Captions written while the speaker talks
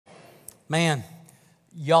Man,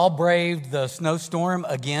 y'all braved the snowstorm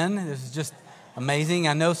again. This is just amazing.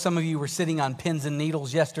 I know some of you were sitting on pins and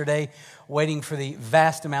needles yesterday waiting for the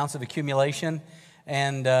vast amounts of accumulation.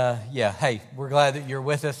 And hey, we're glad that you're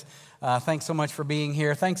with us. Thanks so much for being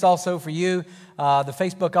here. Thanks also for you, the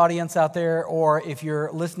Facebook audience out there, or if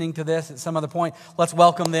you're listening to this at some other point, let's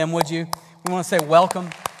welcome them, would you? We want to say welcome,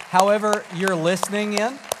 however you're listening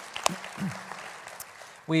in.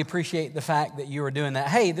 We appreciate the fact that you are doing that.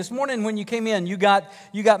 Hey, this morning when you came in, you got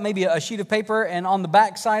maybe a sheet of paper, and on the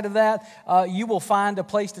back side of that, you will find a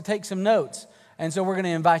place to take some notes. And so we're going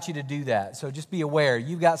to invite you to do that. So just be aware.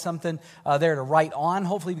 You've got something there to write on.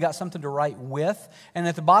 Hopefully you've got something to write with. And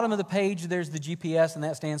at the bottom of the page, there's the GPS, and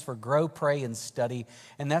that stands for Grow, Pray, and Study.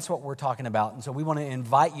 And that's what we're talking about. And so we want to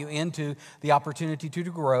invite you into the opportunity to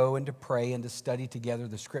grow and to pray and to study together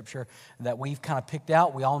the Scripture that we've kind of picked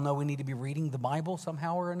out. We all know we need to be reading the Bible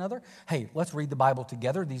somehow or another. Hey, let's read the Bible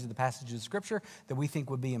together. These are the passages of Scripture that we think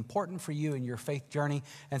would be important for you in your faith journey.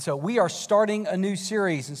 And so we are starting a new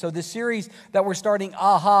series. And so this series that we're starting,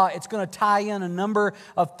 it's going to tie in a number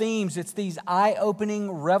of themes. It's these eye-opening,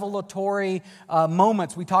 revelatory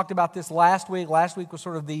moments. We talked about this last week. Last week was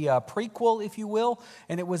sort of the prequel, if you will,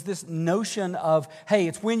 and it was this notion of, hey,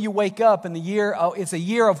 it's when you wake up in the year, it's a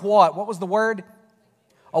year of what? What was the word?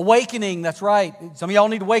 Awakening, that's right. Some of y'all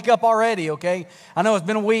need to wake up already, okay? I know it's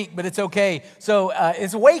been a week, but it's okay. So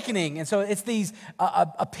it's awakening. And so it's these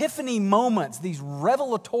epiphany moments, these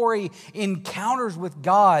revelatory encounters with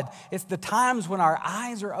God. It's the times when our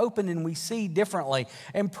eyes are open and we see differently.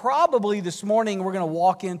 And probably this morning we're going to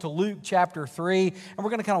walk into Luke chapter 3, and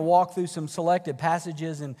we're going to kind of walk through some selected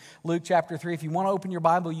passages in Luke chapter 3. If you want to open your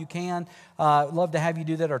Bible, you can. I'd love to have you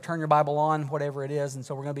do that, or turn your Bible on, whatever it is. And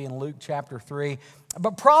so we're going to be in Luke chapter 3.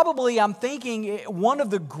 But probably, I'm thinking, one of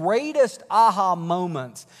the greatest aha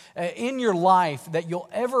moments in your life that you'll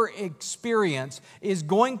ever experience is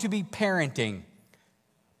going to be parenting.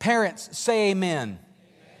 Parents, say amen.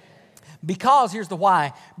 Because, here's the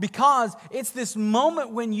why, because it's this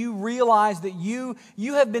moment when you realize that you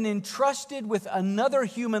have been entrusted with another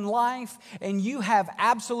human life and you have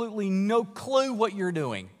absolutely no clue what you're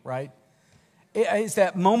doing, right? It's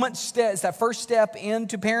that moment, it's that first step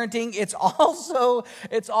into parenting. It's also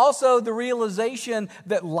the realization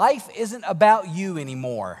that life isn't about you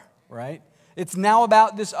anymore, right? It's now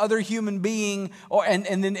about this other human being,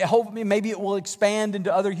 and then hopefully maybe it will expand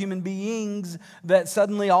into other human beings, that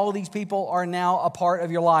suddenly all of these people are now a part of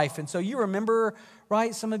your life. And so you remember,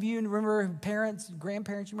 right? Some of you remember parents,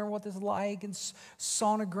 grandparents, you remember what this is like, and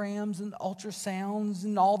sonograms and ultrasounds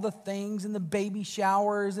and all the things and the baby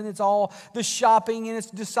showers, and it's all the shopping, and it's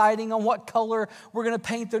deciding on what color we're going to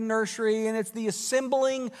paint the nursery, and it's the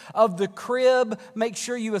assembling of the crib. Make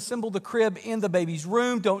sure you assemble the crib in the baby's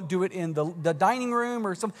room. Don't do it in the dining room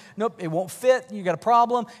or something. Nope, it won't fit. You got a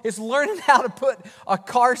problem. It's learning how to put a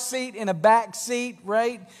car seat in a back seat,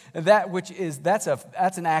 right? That's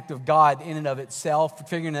an act of God in and of itself.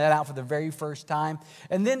 Figuring that out for the very first time.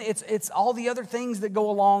 And then it's all the other things that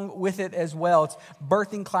go along with it as well. It's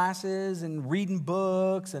birthing classes and reading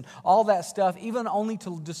books and all that stuff, even only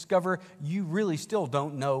to discover you really still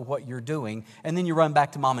don't know what you're doing. And then you run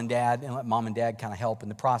back to mom and dad and let mom and dad kind of help in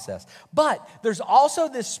the process. But there's also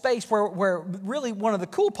this space where really one of the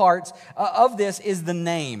cool parts of this is the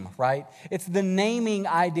name, right? It's the naming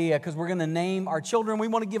idea, because we're going to name our children. We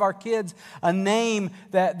want to give our kids a name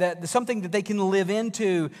that something that they can live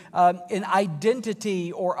into, an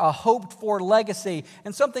identity or a hoped-for legacy,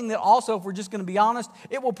 and something that also, if we're just going to be honest,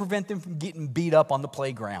 it will prevent them from getting beat up on the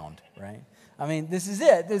playground, right? I mean, this is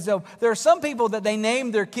it. So there are some people that they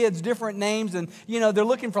name their kids different names, and they're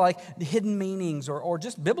looking for like hidden meanings or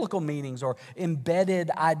just biblical meanings or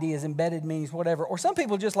embedded ideas, embedded meanings, whatever. Or some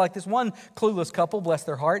people, just like this one clueless couple, bless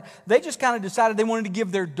their heart, they just kind of decided they wanted to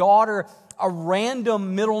give their daughter a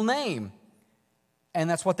random middle name. And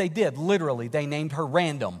that's what they did. Literally, they named her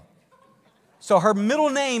Random. So her middle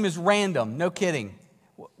name is Random. No kidding.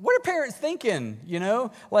 What are parents thinking,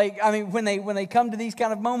 when they come to these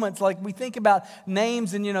kind of moments, like we think about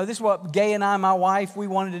names, and, this is what Gay and I, my wife, we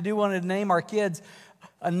wanted to name our kids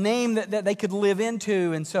a name that they could live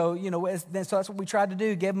into. And so, so that's what we tried to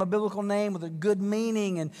do, give them a biblical name with a good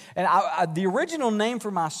meaning. And the original name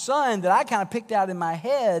for my son that I kind of picked out in my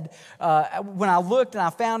head, when I looked and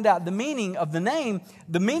I found out the meaning of the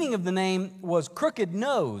name was Crooked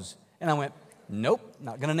Nose. And I went, nope,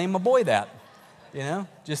 not going to name my boy that.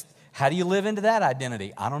 How do you live into that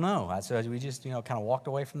identity? I don't know. So we just, kind of walked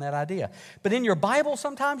away from that idea. But in your Bible,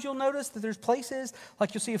 sometimes you'll notice that there's places,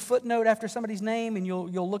 like you'll see a footnote after somebody's name, and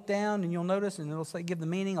you'll look down and you'll notice, and it'll say, give the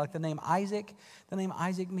meaning, like the name Isaac. The name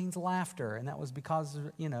Isaac means laughter, and that was because,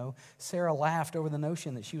 Sarah laughed over the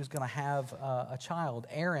notion that she was going to have a child.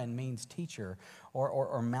 Aaron means teacher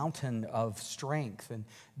or mountain of strength, and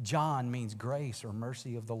John means grace or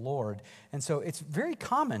mercy of the Lord. And so it's very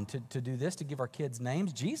common to do this, to give our kids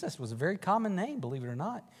names. Jesus was a very common name, believe it or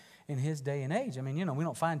not, in his day and age. I mean, we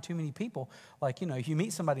don't find too many people, like, if you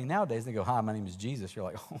meet somebody nowadays, they go, hi, my name is Jesus. You're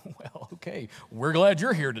like, oh, well, okay, we're glad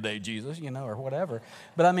you're here today, Jesus, or whatever.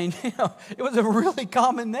 But I mean, it was a really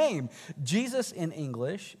common name. Jesus in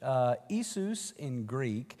English, Jesus in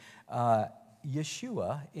Greek,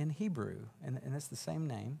 Yeshua in Hebrew, and it's the same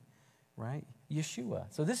name, right? Yeshua.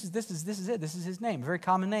 So this is it. This is his name, a very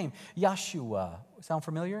common name. Yeshua. Sound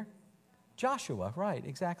familiar? Joshua, right,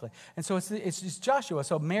 exactly. And so it's just Joshua.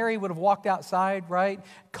 So Mary would have walked outside, right,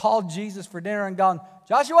 called Jesus for dinner and gone,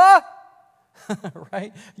 Joshua,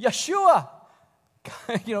 right? Yeshua,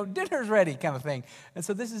 dinner's ready kind of thing. And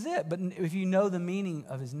so this is it. But if you know the meaning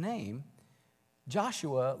of his name,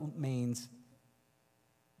 Joshua means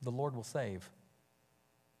the Lord will save,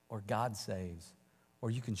 or God saves, or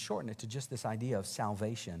you can shorten it to just this idea of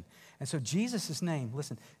salvation. And so Jesus' name,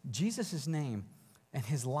 listen, Jesus' name and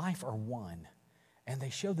his life are one, and they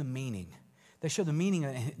show the meaning. They show the meaning,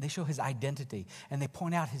 and they show his identity, and they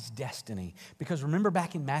point out his destiny. Because remember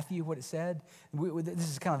back in Matthew what it said? This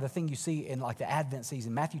is kind of the thing you see in like the Advent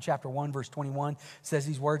season. Matthew chapter 1, verse 21 says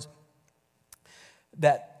these words,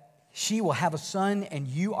 that she will have a son, and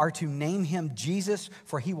you are to name him Jesus,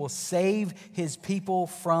 for he will save his people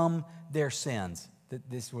from their sins.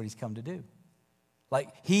 This is what he's come to do. Like,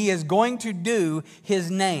 he is going to do his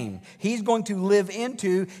name. He's going to live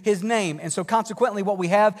into his name. And so consequently what we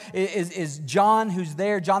have is John, who's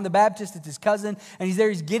there, John the Baptist, it's his cousin, and he's there,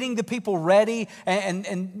 he's getting the people ready,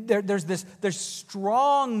 and there's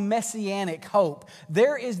strong messianic hope.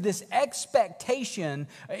 There is this expectation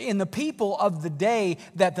in the people of the day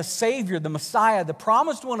that the Savior, the Messiah, the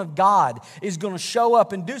promised one of God is going to show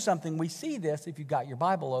up and do something. We see this, if you've got your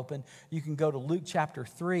Bible open, you can go to Luke chapter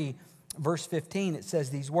 3, Verse 15, it says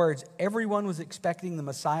these words, everyone was expecting the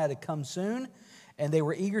Messiah to come soon, and they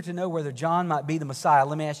were eager to know whether John might be the Messiah.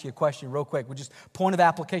 Let me ask you a question real quick, with just point of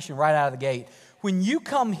application right out of the gate. When you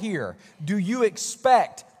come here, do you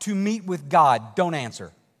expect to meet with God? Don't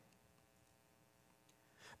answer.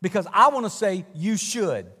 Because I want to say you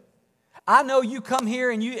should. I know you come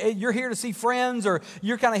here and you're here to see friends, or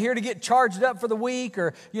you're kind of here to get charged up for the week,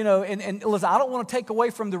 or, and listen, I don't want to take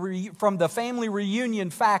away from the family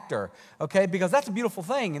reunion factor, okay? Because that's a beautiful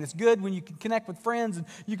thing, and it's good when you can connect with friends and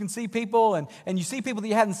you can see people, and you see people that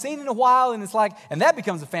you haven't seen in a while, and it's like, and that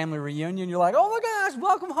becomes a family reunion. You're like, oh my gosh,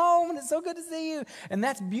 welcome home, and it's so good to see you. And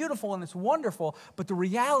that's beautiful and it's wonderful, but the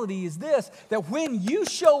reality is this, that when you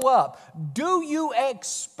show up, do you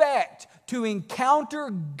expect to encounter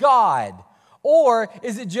God? Or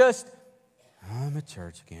is it just, I'm at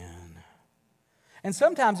church again? And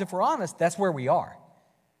sometimes, if we're honest, that's where we are.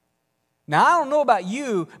 Now, I don't know about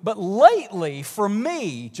you, but lately, for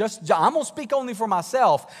me, I'm going to speak only for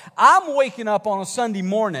myself. I'm waking up on a Sunday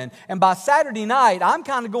morning, and by Saturday night, I'm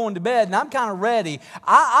kind of going to bed, and I'm kind of ready.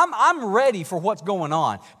 I'm ready for what's going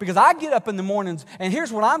on, because I get up in the mornings, and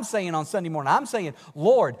here's what I'm saying on Sunday morning. I'm saying,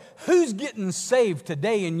 Lord, who's getting saved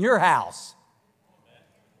today in your house?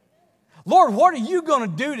 Lord, what are you going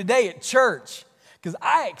to do today at church? Because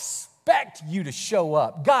I expect you to show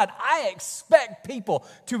up. God, I expect people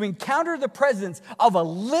to encounter the presence of a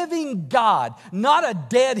living God, not a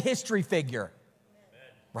dead history figure.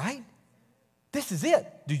 Right? This is it.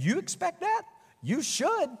 Do you expect that? You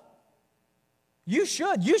should. You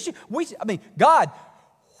should. God,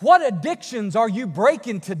 what addictions are you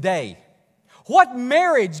breaking today? What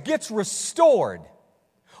marriage gets restored?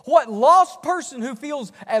 What lost person who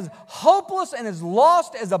feels as hopeless and as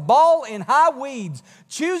lost as a ball in high weeds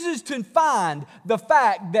chooses to find the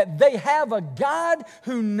fact that they have a God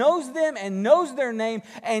who knows them and knows their name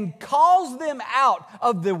and calls them out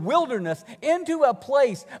of the wilderness into a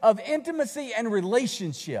place of intimacy and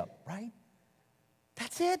relationship, right?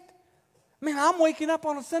 That's it. I'm waking up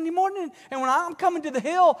on a Sunday morning, and when I'm coming to the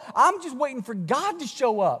hill, I'm just waiting for God to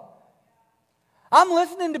show up. I'm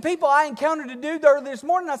listening to people I encountered a dude earlier this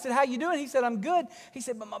morning. I said, how you doing? He said, I'm good. He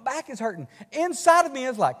said, but my back is hurting. Inside of me,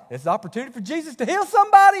 it's like, it's an opportunity for Jesus to heal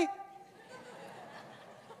somebody.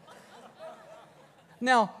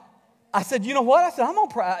 Now, I said, you know what? I said, I'm going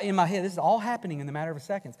to pray. In my head, this is all happening in the matter of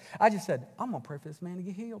seconds. I just said, I'm going to pray for this man to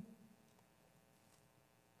get healed.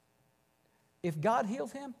 If God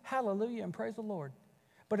heals him, hallelujah and praise the Lord.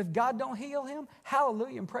 But if God don't heal him,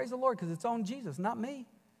 hallelujah and praise the Lord, because it's on Jesus, not me.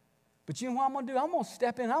 But you know what I'm going to do? I'm going to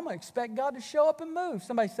step in. I'm going to expect God to show up and move.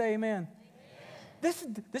 Somebody say amen. This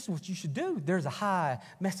is what you should do. There's a high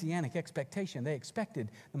messianic expectation. They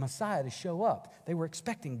expected the Messiah to show up. They were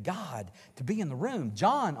expecting God to be in the room.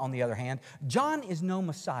 John, on the other hand, John is no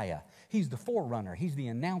Messiah. He's the forerunner. He's the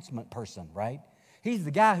announcement person, right? He's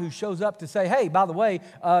the guy who shows up to say, hey, by the way,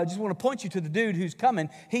 just want to point you to the dude who's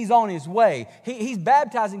coming. He's on his way. He's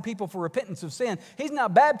baptizing people for repentance of sin. He's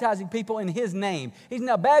not baptizing people in his name. He's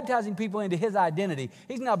not baptizing people into his identity.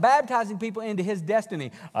 He's not baptizing people into his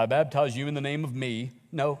destiny. I baptize you in the name of me.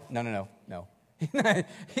 No.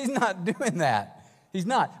 He's not doing that. He's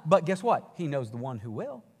not. But guess what? He knows the one who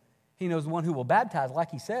will. He knows the one who will baptize,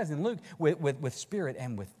 like he says in Luke, with spirit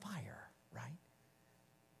and with fire.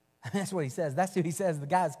 That's what he says. That's who he says the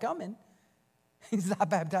guy's coming. He says, I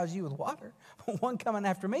baptize you with water. But one coming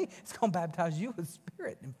after me is going to baptize you with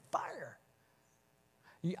spirit and fire.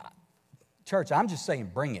 Church, I'm just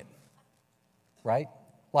saying bring it. Right?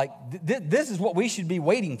 Like this is what we should be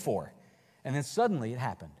waiting for. And then suddenly it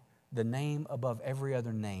happened. The name above every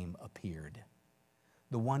other name appeared.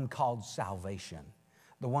 The one called salvation.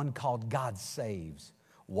 The one called God saves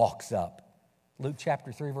walks up. Luke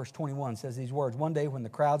chapter 3, verse 21 says these words. One day when the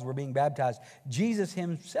crowds were being baptized, Jesus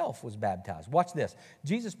himself was baptized. Watch this.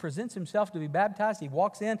 Jesus presents himself to be baptized. He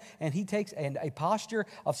walks in and he takes a posture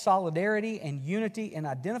of solidarity and unity and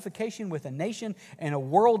identification with a nation and a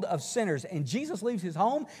world of sinners. And Jesus leaves his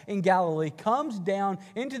home in Galilee, comes down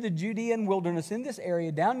into the Judean wilderness in this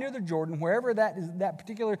area, down near the Jordan, wherever that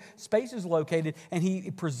particular space is located, and he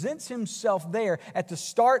presents himself there at the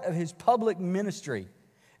start of his public ministry.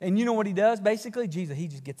 And you know what he does? Basically, Jesus, he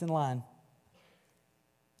just gets in line.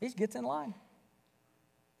 He just gets in line.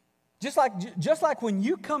 Just like when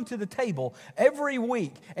you come to the table every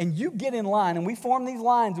week and you get in line and we form these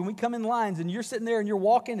lines and we come in lines and you're sitting there and you're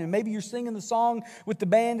walking and maybe you're singing the song with the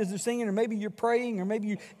band as they're singing, or maybe you're praying, or maybe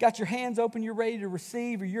you got your hands open, you're ready to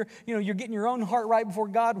receive, or you're getting your own heart right before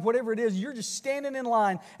God, whatever it is, you're just standing in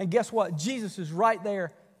line, and guess what? Jesus is right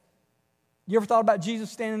there. You ever thought about Jesus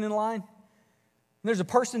standing in line? There's a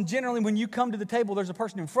person, generally when you come to the table, there's a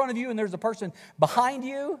person in front of you and there's a person behind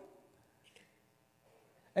you.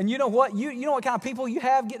 And you know what? You know what kind of people you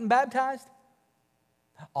have getting baptized?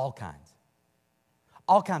 All kinds.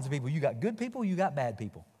 All kinds of people. You got good people, you got bad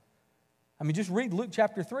people. I mean, just read Luke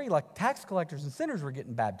chapter 3, like tax collectors and sinners were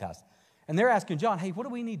getting baptized. And they're asking John, hey, what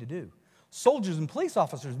do we need to do? Soldiers and police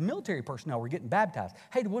officers, military personnel were getting baptized.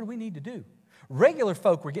 Hey, what do we need to do? Regular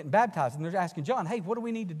folk were getting baptized, and they're asking John, hey, what do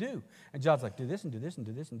we need to do? And John's like, do this and do this and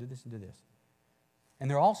do this and do this and do this. And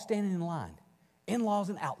they're all standing in line. In-laws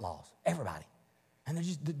and outlaws, everybody. And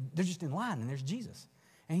they're just in line, and there's Jesus.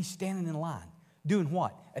 And he's standing in line. Doing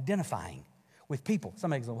what? Identifying with people.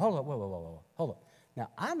 Somebody goes, hold up, whoa, hold up. Now,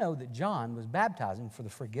 I know that John was baptizing for the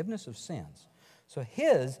forgiveness of sins. So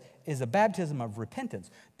his is a baptism of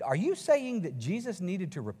repentance. Are you saying that Jesus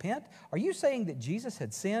needed to repent? Are you saying that Jesus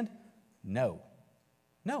had sinned? No,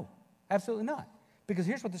 absolutely not. Because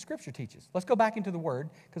here's what the Scripture teaches. Let's go back into the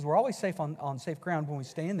Word, because we're always safe on safe ground when we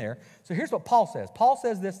stay in there. So here's what Paul says. Paul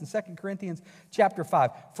says this in 2 Corinthians chapter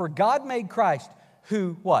 5. For God made Christ,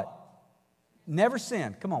 who, what? Never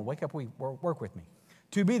sinned. Come on, wake up, work with me.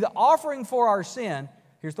 To be the offering for our sin,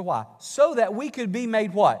 here's the why, so that we could be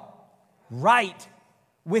made what? Right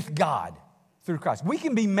with God through Christ. We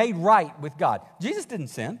can be made right with God. Jesus didn't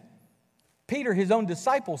sin. Peter, his own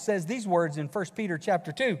disciple, says these words in 1 Peter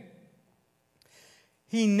chapter 2.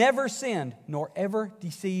 He never sinned nor ever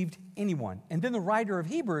deceived anyone. And then the writer of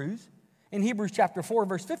Hebrews, in Hebrews chapter 4,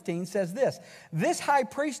 verse 15, says this. This high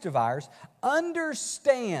priest of ours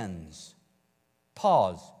understands.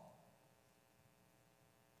 Pause.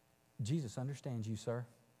 Jesus understands you, sir.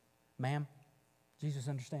 Ma'am, Jesus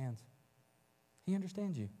understands. He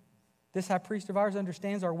understands you. This high priest of ours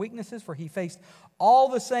understands our weaknesses, for he faced all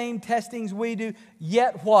the same testings we do.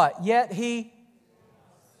 Yet what? Yet he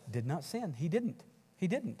did not sin. He didn't.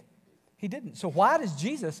 So why does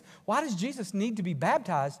Jesus need to be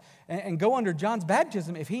baptized and go under John's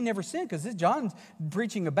baptism if he never sinned? Because John's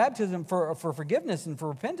preaching a baptism for forgiveness and for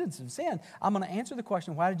repentance of sin. I'm going to answer the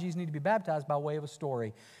question, why did Jesus need to be baptized, by way of a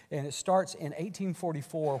story. And it starts in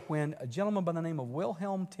 1844 when a gentleman by the name of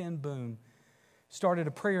Wilhelm ten Boom started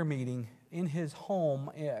a prayer meeting in his home,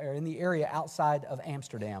 or in the area outside of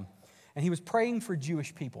Amsterdam. And he was praying for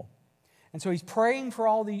Jewish people. And so he's praying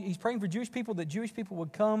for Jewish people, that Jewish people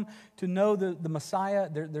would come to know the Messiah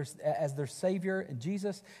as their Savior,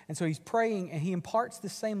 Jesus. And so he's praying, and he imparts the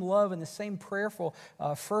same love and the same prayerful,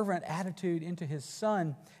 fervent attitude into his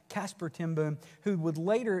son, Casper ten Boom, who would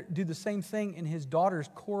later do the same thing in his daughters,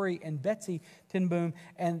 Corrie and Betsy ten Boom.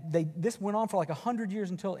 And this went on for like 100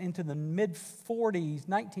 years until into the mid-40s,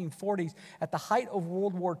 1940s, at the height of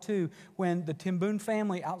World War II, when the ten Boom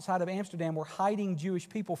family outside of Amsterdam were hiding Jewish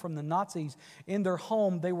people from the Nazis in their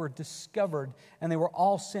home. They were discovered, and they were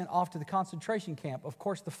all sent off to the concentration camp. Of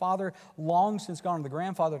course, the father, long since gone, the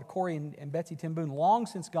grandfather to Corrie and Betsy ten Boom, long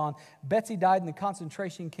since gone. Betsy died in the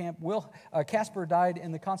concentration camp. Casper died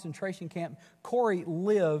in the concentration camp. Corrie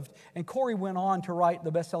lived, and Corrie went on to write the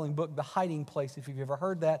best-selling book, The Hiding Place. If you've ever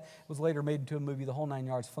heard that, it was later made into a movie, The Whole Nine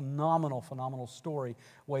Yards. Phenomenal, phenomenal story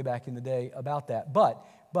way back in the day about that. But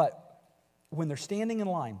when they're standing in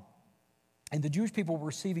line, and the Jewish people were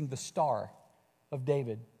receiving the Star of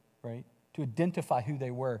David, right, to identify who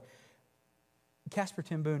they were, Casper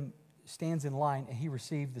ten Boom stands in line, and he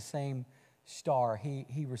received the same star.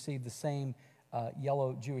 He received the same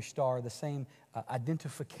yellow Jewish star, the same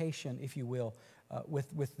identification, if you will,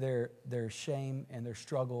 with their shame and their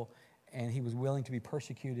struggle, and he was willing to be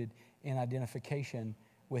persecuted in identification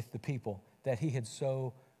with the people that he had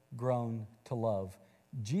so grown to love.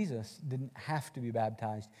 Jesus didn't have to be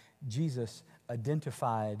baptized. Jesus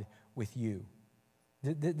identified with you.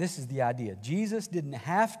 This is the idea. Jesus didn't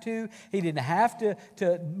have to. He didn't have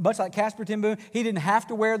to much like Casper ten Boom, he didn't have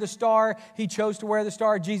to wear the star. He chose to wear the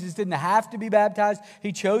star. Jesus didn't have to be baptized.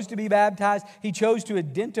 He chose to be baptized. He chose to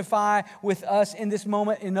identify with us in this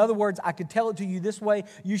moment. In other words, I could tell it to you this way.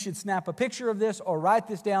 You should snap a picture of this or write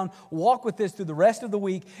this down. Walk with this through the rest of the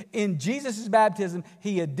week. In Jesus' baptism,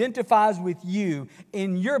 he identifies with you.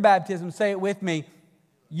 In your baptism, say it with me,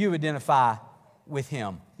 you identify with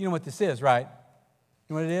him. You know what this is, right?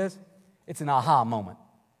 You know what it is? It's an aha moment.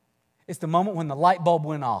 It's the moment when the light bulb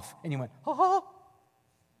went off and you went, oh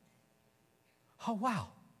wow.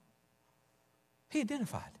 He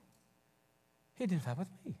identified. He identified with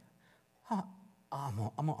me. I'm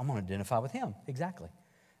going to identify with him. Exactly.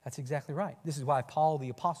 That's exactly right. This is why Paul the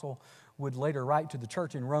Apostle would later write to the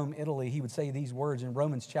church in Rome, Italy. He would say these words in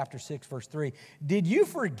Romans chapter 6, verse 3. Did you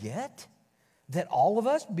forget that all of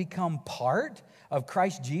us become part of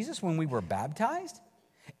Christ Jesus when we were baptized?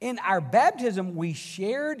 In our baptism, we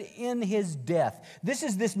shared in his death. This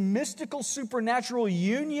is this mystical, supernatural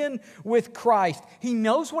union with Christ. He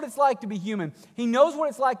knows what it's like to be human. He knows what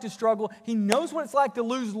it's like to struggle. He knows what it's like to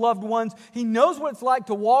lose loved ones. He knows what it's like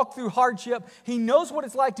to walk through hardship. He knows what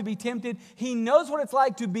it's like to be tempted. He knows what it's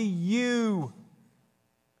like to be you.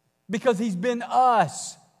 Because he's been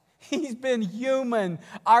us. He's been human.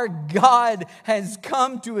 Our God has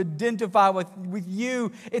come to identify with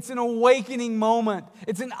you. It's an awakening moment.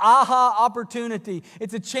 It's an aha opportunity.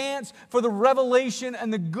 It's a chance for the revelation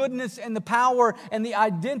and the goodness and the power and the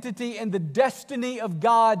identity and the destiny of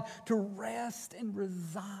God to rest and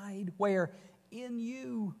reside where? In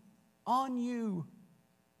you, on you.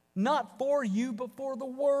 Not for you, but for the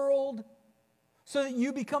world. So that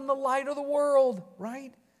you become the light of the world,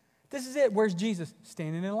 right? This is it. Where's Jesus?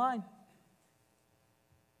 Standing in line.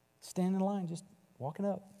 Standing in line, just walking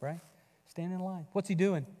up, right? Standing in line. What's he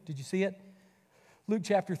doing? Did you see it? Luke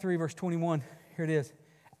chapter 3, verse 21. Here it is.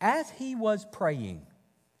 As he was praying,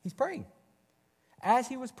 he's praying. As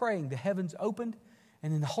he was praying, the heavens opened,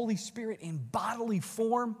 and then the Holy Spirit in bodily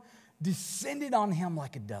form descended on him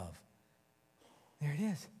like a dove. There it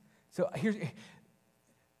is. So here's...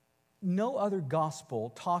 No other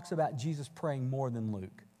gospel talks about Jesus praying more than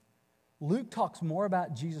Luke. Luke talks more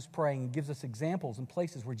about Jesus praying and gives us examples and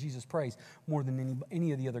places where Jesus prays more than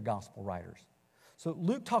any of the other gospel writers. So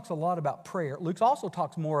Luke talks a lot about prayer. Luke also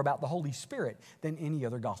talks more about the Holy Spirit than any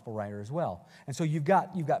other gospel writer as well. And so you've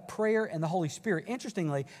got prayer and the Holy Spirit.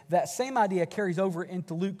 Interestingly, that same idea carries over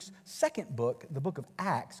into Luke's second book, the book of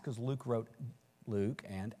Acts, because Luke wrote Luke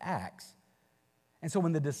and Acts. And so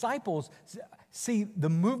when the disciples see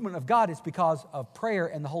the movement of God, it's because of prayer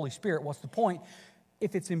and the Holy Spirit. What's the point?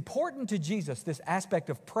 If it's important to Jesus, this aspect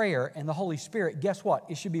of prayer and the Holy Spirit, guess what?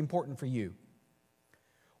 It should be important for you.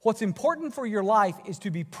 What's important for your life is to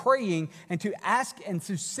be praying and to ask and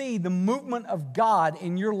to see the movement of God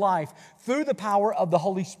in your life through the power of the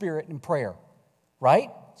Holy Spirit in prayer. Right?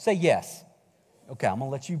 Say yes. Okay, I'm going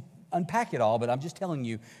to let you unpack it all, but I'm just telling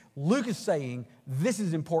you, Luke is saying this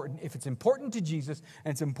is important. If it's important to Jesus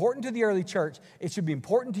and it's important to the early church, it should be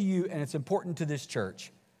important to you and it's important to this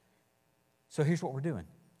church. So here's what we're doing.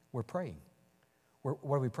 We're praying. What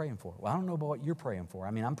are we praying for? Well, I don't know about what you're praying for.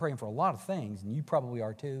 I mean, I'm praying for a lot of things, and you probably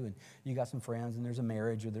are too, and you got some friends, and there's a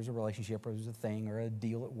marriage, or there's a relationship, or there's a thing, or a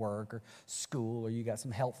deal at work, or school, or you got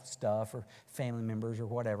some health stuff, or family members, or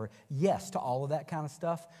whatever. Yes to all of that kind of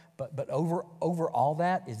stuff, but over all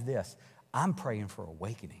that is this. I'm praying for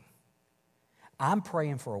awakening. I'm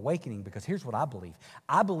praying for awakening because here's what I believe.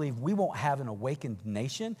 I believe we won't have an awakened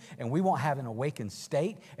nation, and we won't have an awakened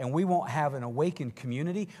state, and we won't have an awakened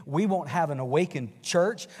community. We won't have an awakened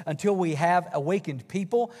church until we have awakened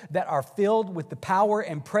people that are filled with the power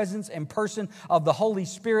and presence and person of the Holy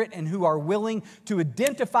Spirit and who are willing to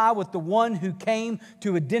identify with the one who came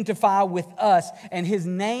to identify with us. And his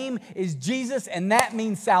name is Jesus, and that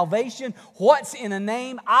means salvation. What's in a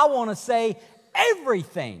name? I want to say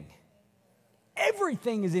everything.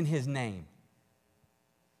 Everything is in his name.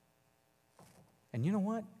 And you know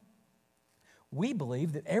what? We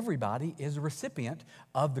believe that everybody is a recipient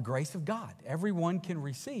of the grace of God. Everyone can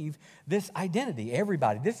receive this identity.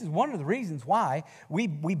 Everybody. This is one of the reasons why we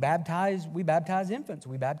baptize infants,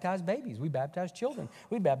 we baptize babies, we baptize children,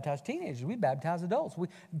 we baptize teenagers, we baptize adults.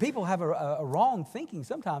 People have a wrong thinking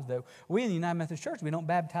sometimes that we in the United Methodist Church, we don't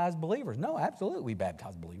baptize believers. No, absolutely we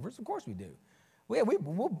baptize believers. Of course we do.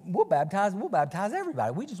 We'll baptize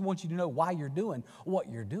everybody. We just want you to know why you're doing what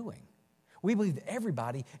you're doing. We believe that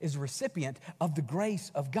everybody is a recipient of the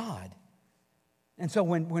grace of God. And so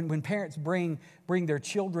when parents bring their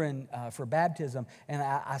children for baptism, and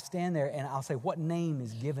I stand there and I'll say, what name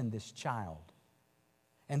is given this child?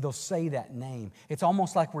 And they'll say that name. It's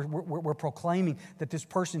almost like we're proclaiming that this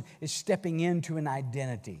person is stepping into an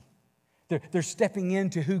identity. They're stepping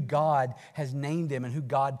into who God has named them and who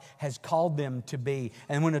God has called them to be.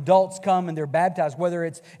 And when adults come and they're baptized, whether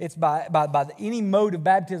it's by any mode of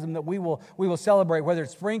baptism that we will celebrate, whether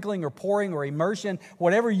it's sprinkling or pouring or immersion,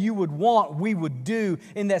 whatever you would want, we would do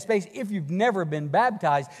in that space. If you've never been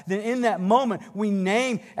baptized, then in that moment we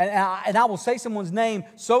name, and I will say someone's name,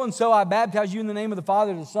 so-and-so, I baptize you in the name of the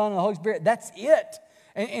Father, the Son, and the Holy Spirit. That's it.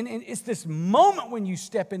 And it's this moment when you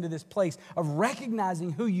step into this place of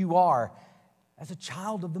recognizing who you are as a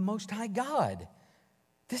child of the Most High God.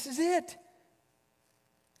 This is it.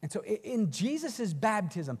 And so in Jesus'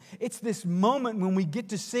 baptism, it's this moment when we get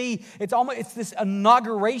to see, it's this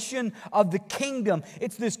inauguration of the kingdom.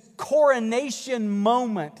 It's this coronation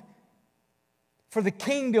moment for the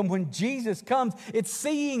kingdom when Jesus comes. It's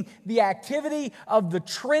seeing the activity of the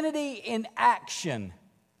Trinity in action.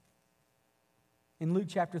 In Luke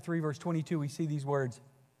chapter 3, verse 22, we see these words.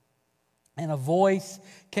 And a voice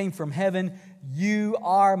came from heaven, "You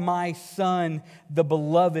are my Son, the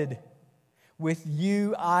beloved. With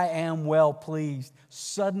you I am well pleased."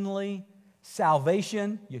 Suddenly,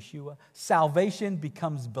 salvation, Yeshua, salvation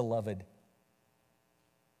becomes beloved.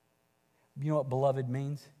 You know what beloved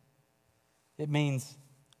means? It means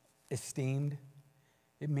esteemed.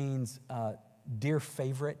 It means dear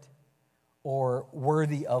favorite or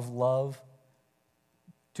worthy of love.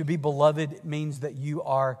 To be beloved means that you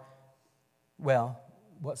are, well,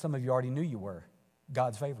 what some of you already knew you were,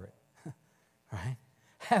 God's favorite, right?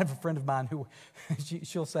 I have a friend of mine who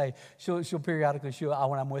she'll periodically,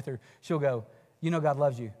 when I'm with her, she'll go, "You know God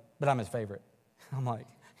loves you, but I'm his favorite." I'm like,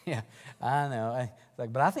 "Yeah, I know."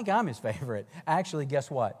 But I think I'm his favorite. Actually, guess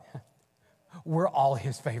what? We're all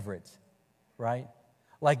his favorites, right?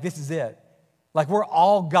 Like this is it. Like we're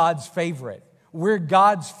all God's favorite. We're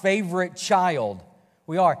God's favorite child.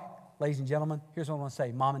 We are. Ladies and gentlemen, here's what I want to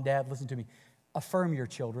say. Mom and Dad, listen to me. Affirm your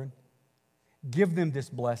children. Give them this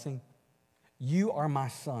blessing. You are my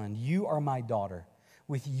son. You are my daughter.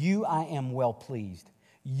 With you I am well pleased.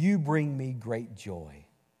 You bring me great joy.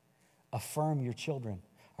 Affirm your children.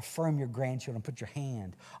 Affirm your grandchildren. Put your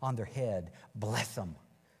hand on their head. Bless them.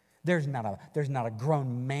 There's not a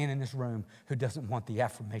grown man in this room who doesn't want the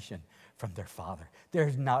affirmation from their father.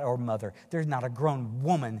 Or mother. There's not a grown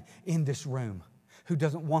woman in this room who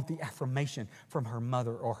doesn't want the affirmation from her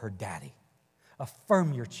mother or her daddy.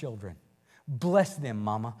 Affirm your children. Bless them,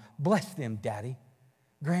 mama. Bless them, daddy.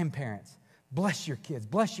 Grandparents, bless your kids.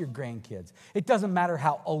 Bless your grandkids. It doesn't matter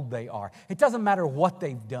how old they are. It doesn't matter what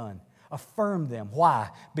they've done. Affirm them.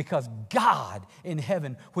 Why? Because God in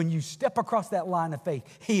heaven, when you step across that line of faith,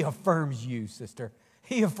 He affirms you, sister.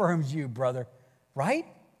 He affirms you, brother. Right?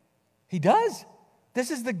 He does.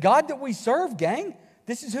 This is the God that we serve, gang.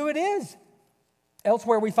 This is who it is.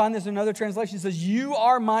 Elsewhere, we find this in another translation. It says, "You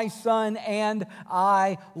are my son, and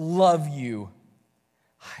I love you."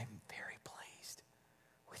 I'm very pleased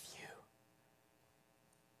with you.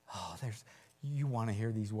 Oh, you want to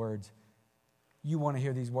hear these words. You want to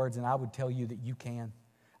hear these words, and I would tell you that you can.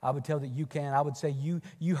 I would tell that you can. I would say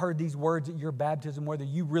you heard these words at your baptism, whether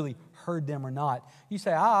you really heard them or not. You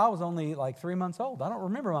say, I was only like 3 months old. I don't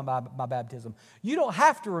remember my baptism. You don't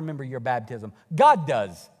have to remember your baptism. God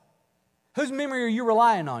does. Whose memory are you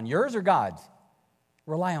relying on, yours or God's?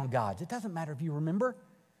 Rely on God's. It doesn't matter if you remember.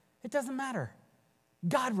 It doesn't matter.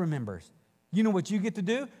 God remembers. You know what you get to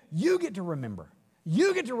do? You get to remember.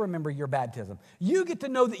 You get to remember your baptism. You get to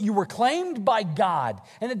know that you were claimed by God.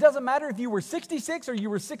 And it doesn't matter if you were 66 or you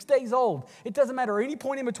were 6 days old. It doesn't matter any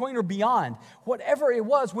point in between or beyond. Whatever it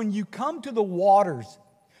was, when you come to the waters,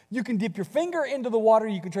 you can dip your finger into the water.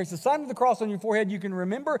 You can trace the sign of the cross on your forehead. You can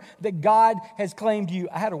remember that God has claimed you.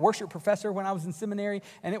 I had a worship professor when I was in seminary,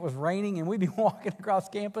 and it was raining, and we'd be walking across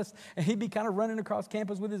campus, and he'd be kind of running across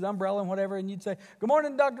campus with his umbrella and whatever, and you'd say, "Good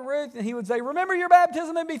morning, Dr. Ruth," and he would say, "Remember your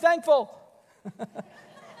baptism and be thankful."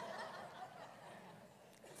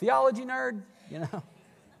 Theology nerd, you know.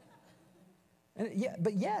 And yeah,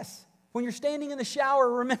 but yes, when you're standing in the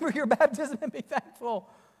shower, remember your baptism and be thankful.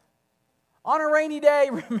 On a rainy day,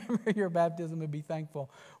 remember your baptism and be thankful.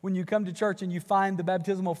 When you come to church and you find the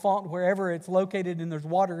baptismal font wherever it's located and there's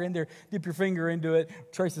water in there, dip your finger into it,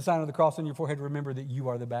 trace the sign of the cross on your forehead, remember that you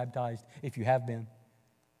are the baptized, if you have been,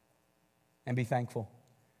 and be thankful.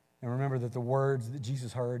 And remember that the words that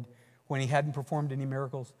Jesus heard when he hadn't performed any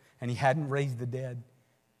miracles and he hadn't raised the dead,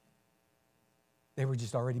 they were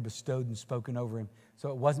just already bestowed and spoken over him. So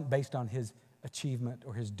it wasn't based on his achievement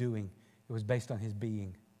or his doing. It was based on his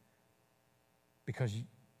being. Because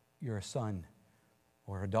you're a son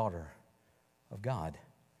or a daughter of God,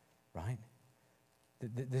 right?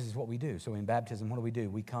 This is what we do. So in baptism, what do?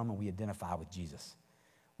 We come and we identify with Jesus.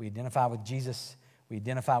 We identify with Jesus. We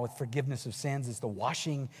identify with forgiveness of sins. It's the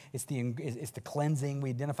washing. It's the cleansing. We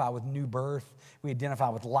identify with new birth. We identify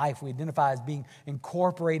with life. We identify as being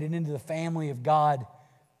incorporated into the family of God.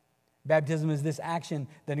 Baptism is this action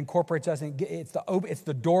that incorporates us. And it's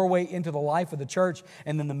the doorway into the life of the church.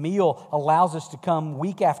 And then the meal allows us to come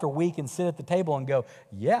week after week and sit at the table and go,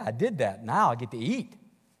 "Yeah, I did that. Now I get to eat."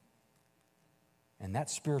 And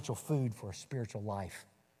that's spiritual food for a spiritual life.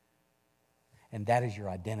 And that is your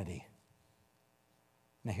identity.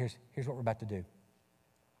 Now here's what we're about to do.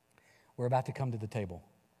 We're about to come to the table.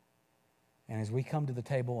 And as we come to the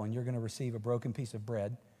table, and you're going to receive a broken piece of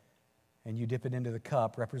bread, and you dip it into the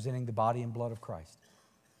cup representing the body and blood of Christ.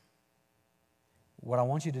 What I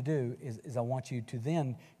want you to do is I want you to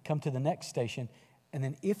then come to the next station, and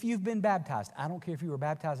then if you've been baptized, I don't care if you were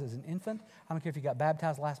baptized as an infant, I don't care if you got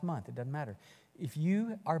baptized last month, it doesn't matter. If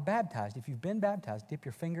you are baptized, if you've been baptized, dip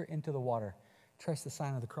your finger into the water, trace the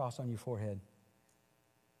sign of the cross on your forehead.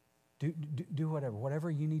 Do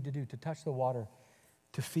whatever you need to do to touch the water,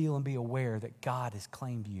 to feel and be aware that God has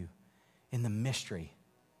claimed you in the mystery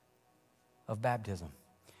of baptism.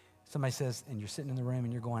 Somebody says, and you're sitting in the room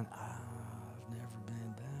and you're going, "I've never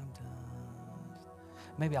been baptized.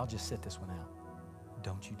 Maybe I'll just sit this one out."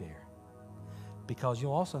 Don't you dare. Because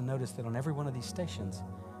you'll also notice that on every one of these stations,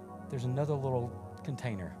 there's another little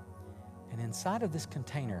container. And inside of this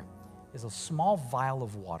container is a small vial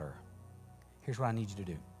of water. Here's what I need you to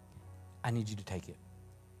do. I need you to take it.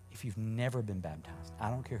 If you've never been baptized,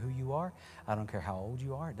 I don't care who you are. I don't care how old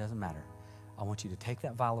you are. It doesn't matter. I want you to take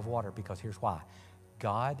that vial of water, because here's why.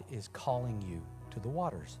 God is calling you to the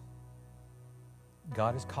waters.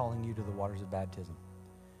 God is calling you to the waters of baptism.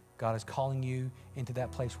 God is calling you into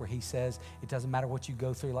that place where he says, it doesn't matter what you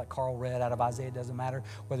go through, like Carl read out of Isaiah. It doesn't matter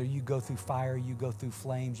whether you go through fire, you go through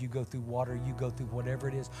flames, you go through water, you go through whatever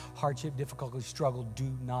it is, hardship, difficulty, struggle.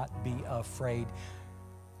 Do not be afraid.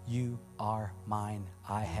 You are mine.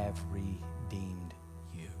 I have redeemed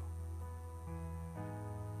you.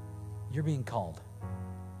 You're being called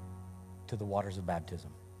to the waters of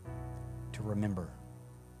baptism, to remember,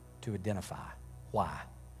 to identify. Why?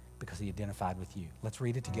 Because he identified with you. Let's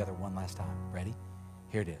read it together one last time. Ready?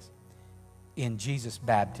 Here it is. In Jesus'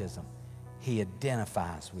 baptism, he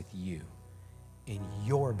identifies with you. In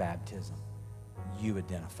your baptism, you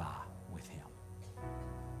identify with him.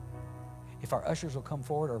 If our ushers will come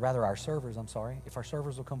forward, or rather our servers, if our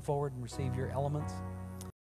servers will come forward and receive your elements.